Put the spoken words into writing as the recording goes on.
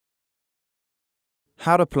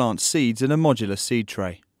How to plant seeds in a modular seed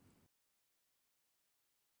tray.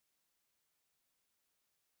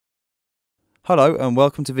 Hello and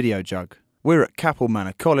welcome to Video Jug. We're at Capel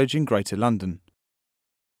Manor College in Greater London.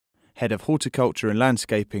 Head of Horticulture and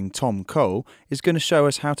Landscaping Tom Cole is going to show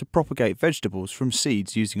us how to propagate vegetables from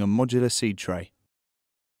seeds using a modular seed tray.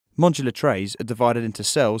 Modular trays are divided into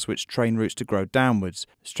cells which train roots to grow downwards,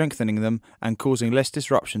 strengthening them and causing less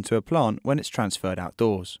disruption to a plant when it's transferred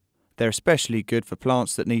outdoors. They're especially good for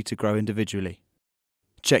plants that need to grow individually.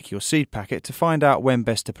 Check your seed packet to find out when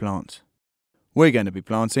best to plant. We're going to be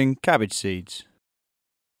planting cabbage seeds.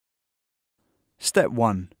 Step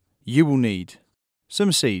 1. You will need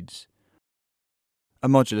some seeds. A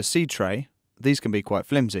modular seed tray. These can be quite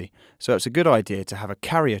flimsy, so it's a good idea to have a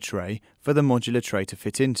carrier tray for the modular tray to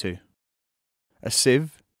fit into. A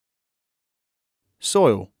sieve.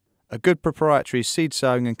 Soil. A good proprietary seed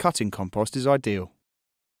sowing and cutting compost is ideal.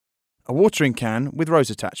 A watering can with rose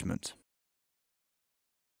attachment.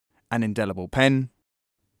 An indelible pen.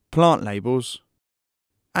 Plant labels.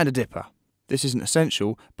 And a dipper. This isn't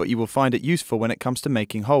essential, but you will find it useful when it comes to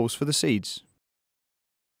making holes for the seeds.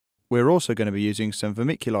 We're also going to be using some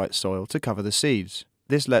vermiculite soil to cover the seeds.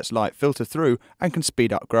 This lets light filter through and can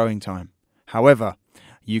speed up growing time. However,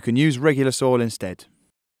 you can use regular soil instead.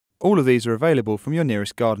 All of these are available from your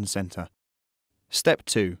nearest garden centre. Step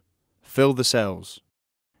 2. Fill the cells.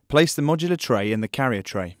 Place the modular tray in the carrier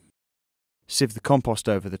tray. Sieve the compost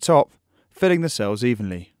over the top, filling the cells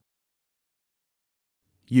evenly.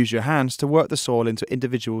 Use your hands to work the soil into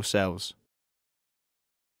individual cells.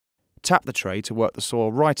 Tap the tray to work the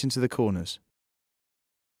soil right into the corners.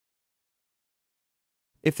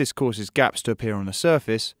 If this causes gaps to appear on the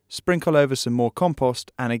surface, sprinkle over some more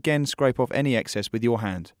compost and again scrape off any excess with your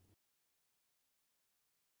hand.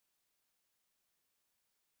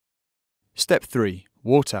 Step 3.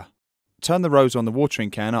 Water. Turn the rose on the watering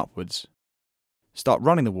can upwards. Start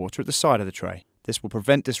running the water at the side of the tray. This will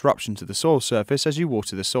prevent disruption to the soil surface as you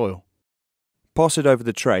water the soil. Pass it over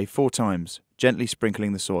the tray 4 times, gently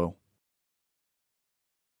sprinkling the soil.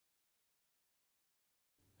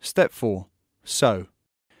 Step 4. Sow.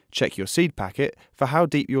 Check your seed packet for how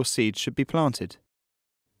deep your seeds should be planted.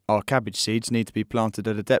 Our cabbage seeds need to be planted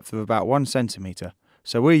at a depth of about 1 centimetre,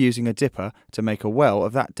 so we're using a dipper to make a well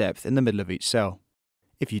of that depth in the middle of each cell.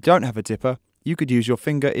 If you don't have a dipper, you could use your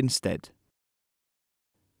finger instead.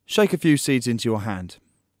 Shake a few seeds into your hand.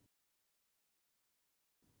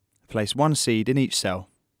 Place 1 seed in each cell.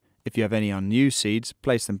 If you have any unused seeds,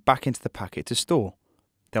 place them back into the packet to store.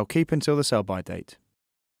 They'll keep until the sell-by date.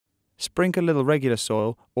 Sprinkle a little regular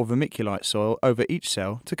soil or vermiculite soil over each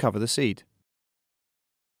cell to cover the seed.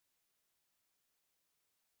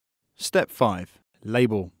 Step 5.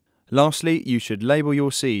 Label. Lastly, you should label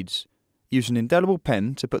your seeds. Use an indelible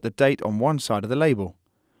pen to put the date on one side of the label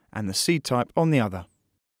and the seed type on the other.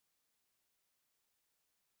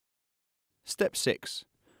 Step 6.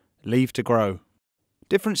 Leave to grow.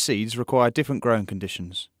 Different seeds require different growing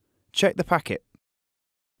conditions. Check the packet.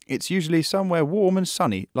 It's usually somewhere warm and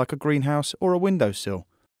sunny like a greenhouse or a windowsill.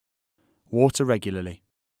 Water regularly.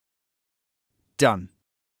 Done.